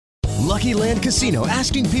Lucky Land Casino,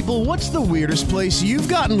 asking people, what's the weirdest place you've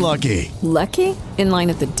gotten lucky? Lucky? In line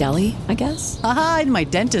at the deli, I guess? Aha, in my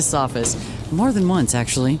dentist's office. More than once,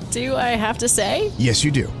 actually. Do I have to say? Yes,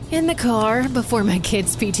 you do. In the car before my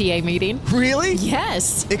kids' PTA meeting. Really?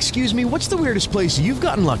 Yes. Excuse me, what's the weirdest place you've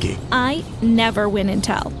gotten lucky? I never win and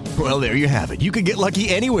tell. Well, there you have it. You can get lucky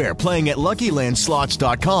anywhere, playing at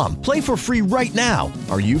LuckyLandSlots.com. Play for free right now.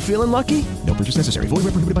 Are you feeling lucky? No purchase necessary. Void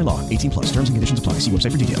where prohibited by law. 18 plus. Terms and conditions apply. See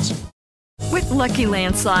website for details. With Lucky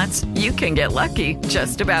Land Slots, you can get lucky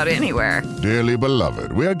just about anywhere. Dearly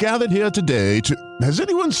beloved, we are gathered here today to... Has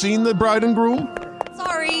anyone seen the bride and groom?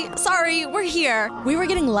 Sorry, we're here. We were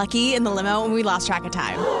getting lucky in the limo and we lost track of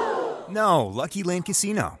time. No, Lucky Land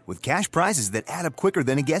Casino, with cash prizes that add up quicker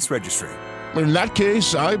than a guest registry. In that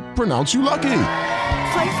case, I pronounce you lucky.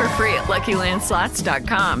 Play for free at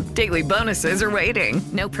LuckyLandSlots.com. Daily bonuses are waiting.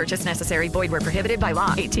 No purchase necessary. Void where prohibited by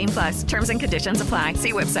law. 18 plus. Terms and conditions apply.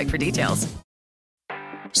 See website for details.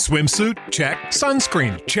 Swimsuit? Check.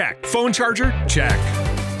 Sunscreen? Check. Phone charger? Check.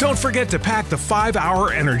 Don't forget to pack the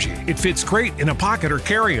 5-Hour Energy. It fits great in a pocket or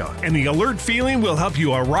carry-on, and the alert feeling will help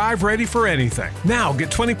you arrive ready for anything. Now get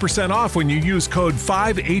 20% off when you use code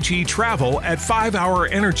 5HETRAVEL at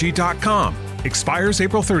 5hourenergy.com. Expires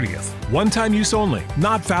April 30th. One-time use only.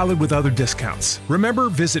 Not valid with other discounts. Remember,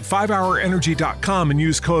 visit 5hourenergy.com and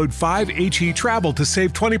use code 5HETRAVEL to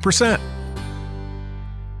save 20%.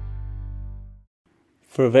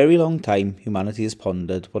 For a very long time, humanity has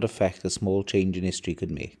pondered what effect a small change in history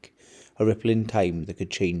could make, a ripple in time that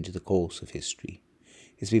could change the course of history.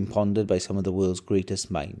 It's been pondered by some of the world's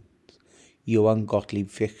greatest minds. Johann Gottlieb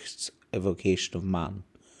Fichte's Evocation of Man,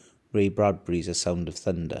 Ray Bradbury's A Sound of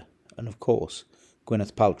Thunder, and of course,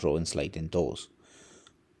 Gwyneth Paltrow in Sliding Doors.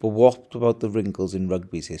 But what about the wrinkles in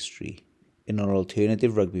rugby's history? In an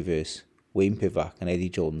alternative rugby verse, Wayne Pivac and Eddie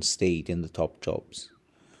Jones stayed in the top jobs.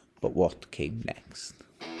 But what came next?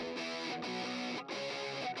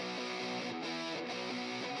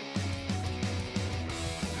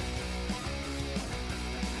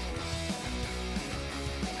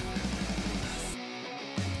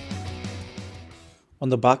 On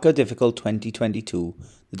the back of difficult 2022,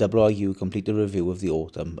 the WRU complete a review of the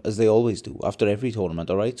autumn, as they always do, after every tournament,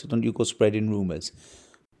 alright? So don't you go spreading rumours.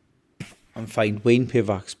 And find Wayne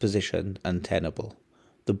Pivac's position untenable.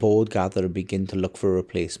 The board gather and begin to look for a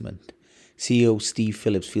replacement. CEO Steve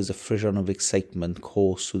Phillips feels a frisson of excitement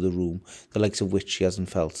course through the room, the likes of which he hasn't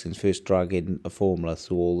felt since first dragging a formula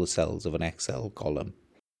through all the cells of an Excel column.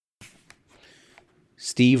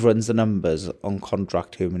 Steve runs the numbers on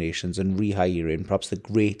contract terminations and rehiring perhaps the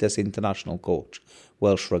greatest international coach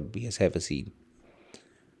Welsh rugby has ever seen.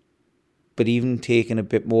 But even taking a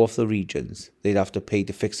bit more off the regions, they'd have to pay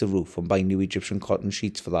to fix the roof and buy new Egyptian cotton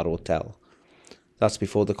sheets for that hotel. That's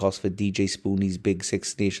before the cost for DJ Spoonie's big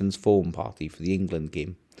Six Nations foam party for the England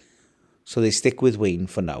game. So they stick with Wayne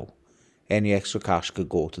for now. Any extra cash could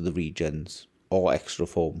go to the regions, or extra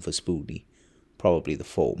foam for Spoonie. Probably the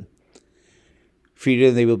foam.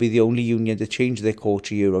 Fearing they will be the only union to change their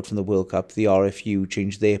coach a year out from the World Cup, the RFU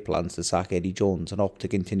changed their plans to sack Eddie Jones and opt to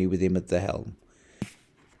continue with him at the helm.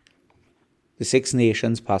 The Six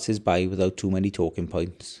Nations passes by without too many talking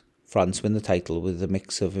points. France win the title with a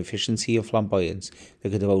mix of efficiency and flamboyance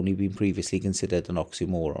that could have only been previously considered an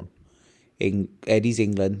oxymoron. Eddie's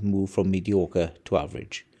England move from mediocre to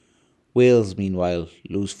average. Wales, meanwhile,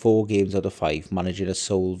 lose 4 games out of 5, managing a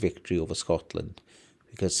sole victory over Scotland,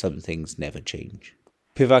 because some things never change.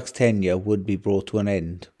 Pivac's tenure would be brought to an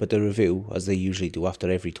end, but the review, as they usually do after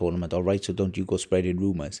every tournament, alright, so don't you go spreading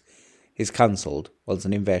rumours, is cancelled whilst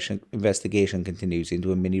an investigation continues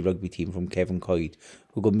into a mini rugby team from Kevin Coyd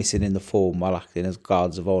who go missing in the foam while acting as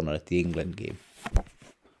guards of honour at the England game.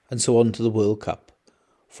 And so on to the World Cup.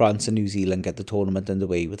 France and New Zealand get the tournament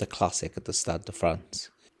underway with a classic at the Stade de France.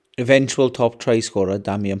 Eventual top try scorer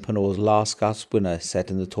Damien Penaud's last gasp winner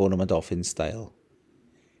setting the tournament off in style.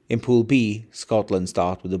 In Pool B, Scotland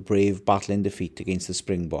start with a brave battling defeat against the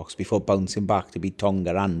Springboks before bouncing back to beat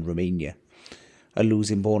Tonga and Romania. A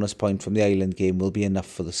losing bonus point from the Ireland game will be enough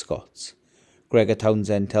for the Scots. Gregor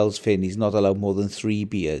Townsend tells Finn he's not allowed more than 3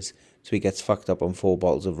 beers, so he gets fucked up on 4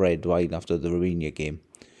 bottles of red wine after the Romania game.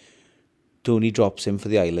 Tony drops him for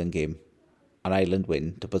the Ireland game, and Ireland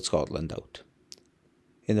win to put Scotland out.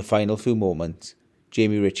 In the final few moments,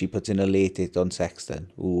 Jamie Ritchie puts in a late hit on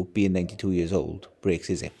Sexton, who, being 92 years old, breaks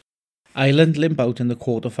his hip. Ireland limp out in the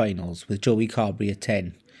quarter-finals with Joey Carberry at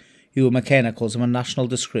 10. Ewan McKenna calls him a national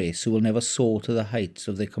disgrace who will never soar to the heights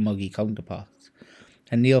of their Camogie counterparts.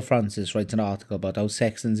 And Neil Francis writes an article about how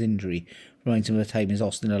Sexton's injury reminds him of the time his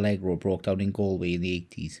Austin Allegro broke down in Galway in the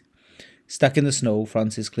 80s. Stuck in the snow,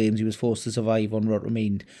 Francis claims he was forced to survive on what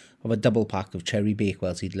remained of a double pack of cherry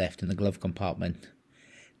Bakewells he'd left in the glove compartment.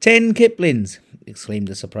 10 Kiplings! Exclaimed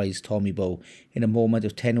the surprised Tommy Bow in a moment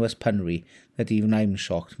of tenuous punnery that even I'm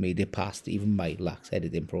shocked made it past even my lax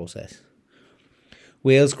editing process.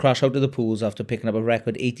 Wales crash out of the pools after picking up a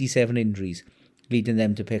record 87 injuries, leading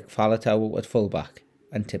them to pick Faletau at fullback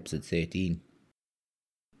and Tips at 13.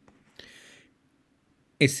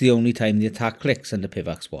 It's the only time the attack clicks under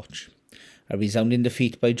Pivac's watch. A resounding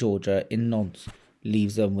defeat by Georgia in Nantes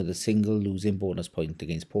leaves them with a single losing bonus point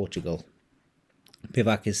against Portugal.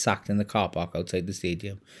 Pivac is sacked in the car park outside the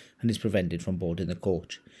stadium and is prevented from boarding the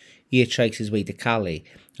coach. He hitchhikes his way to Calais,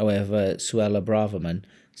 however Suella Braverman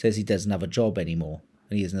says he doesn't have a job anymore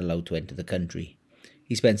and he isn't allowed to enter the country.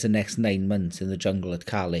 He spends the next 9 months in the jungle at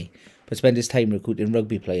Calais, but spends his time recruiting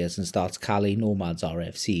rugby players and starts Calais Nomads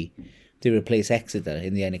RFC. They replace Exeter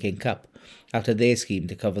in the Heineken Cup after their scheme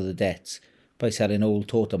to cover the debts by selling old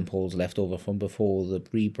totem poles left over from before the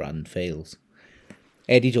rebrand fails.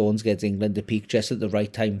 Eddie Jones gets England to peak just at the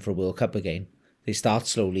right time for a World Cup again. They start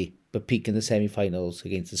slowly, but peak in the semi-finals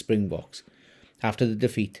against the Springboks. After the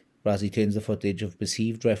defeat, Razzie turns the footage of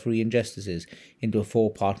perceived referee injustices into a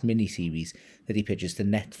 4-part mini-series that he pitches to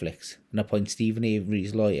Netflix and appoints Stephen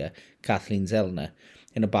Avery's lawyer, Kathleen Zellner,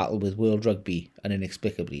 in a battle with World Rugby and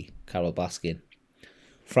inexplicably Carol Baskin.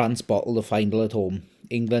 France bottle the final at home,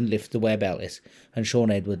 England lift the Webb Ellis, and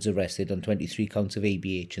Sean Edwards arrested on 23 counts of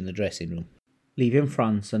ABH in the dressing room. Leaving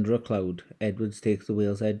France under a cloud, Edwards takes the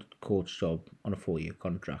Wales head coach job on a 4-year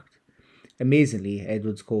contract. Amazingly,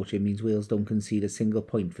 Edwards' coaching means Wales don't concede a single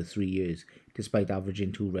point for 3 years, despite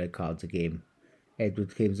averaging 2 red cards a game.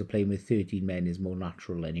 Edwards claims that playing with 13 men is more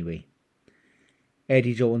natural anyway.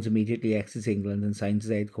 Eddie Jones immediately exits England and signs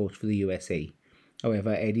as head coach for the USA.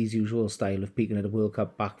 However, Eddie's usual style of peaking at a World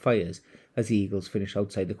Cup backfires as the Eagles finish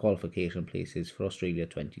outside the qualification places for Australia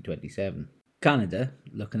 2027. Canada,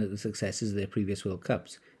 looking at the successes of their previous World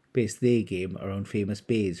Cups, based their game around famous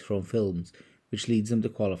bays from films, which leads them to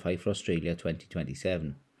qualify for Australia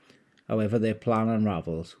 2027. However, their plan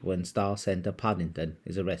unravels when star centre Paddington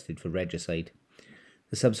is arrested for regicide.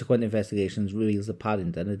 The subsequent investigations reveals that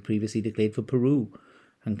Paddington had previously declared for Peru,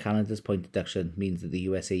 and Canada's point deduction means that the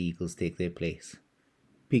USA Eagles take their place.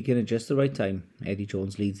 Peaking at just the right time, Eddie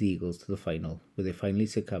Jones leads the Eagles to the final, where they finally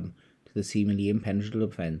succumb to the seemingly impenetrable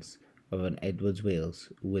defence of an Edwards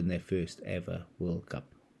Wales who win their first ever World Cup.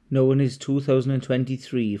 Knowing his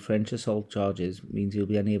 2023 French assault charges means he'll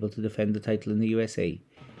be unable to defend the title in the USA,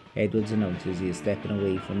 Edwards announces he is stepping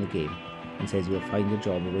away from the game and says he will find a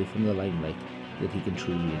job away from the limelight that he can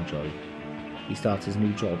truly enjoy. He starts his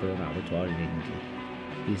new job at an abattoir in England.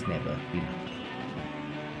 He's never been happy.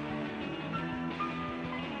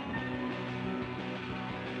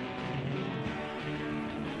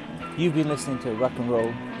 You've been listening to Rock and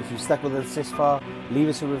Roll. If you've stuck with us this far, leave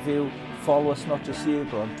us a review, follow us not just here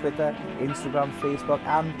but on Twitter, Instagram, Facebook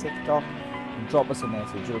and TikTok, and drop us a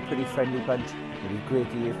message. You're a pretty friendly bunch. It'd be great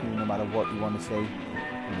to hear from you no matter what you want to say,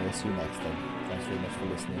 and we'll see you next time. Thanks very much for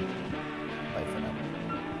listening. Bye for now.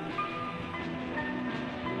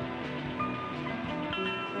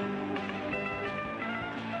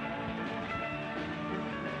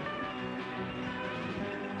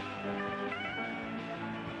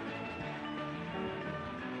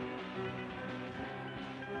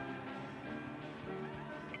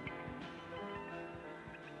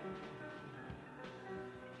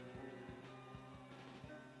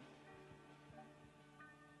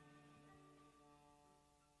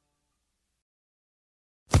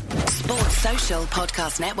 Social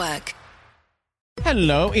Podcast Network.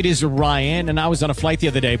 Hello, it is Ryan, and I was on a flight the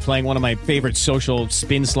other day playing one of my favorite social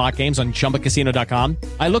spin slot games on ChumbaCasino.com.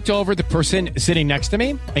 I looked over at the person sitting next to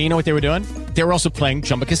me, and you know what they were doing? They were also playing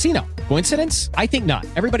Chumba Casino. Coincidence? I think not.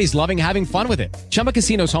 Everybody's loving having fun with it. Chumba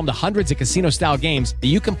Casino is home to hundreds of casino-style games that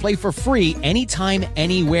you can play for free anytime,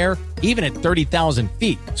 anywhere, even at 30,000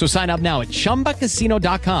 feet. So sign up now at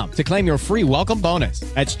ChumbaCasino.com to claim your free welcome bonus.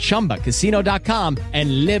 That's ChumbaCasino.com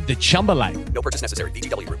and live the Chumba life. No purchase necessary.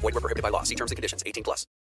 VGW. Void where prohibited by law. See terms and conditions. 18+.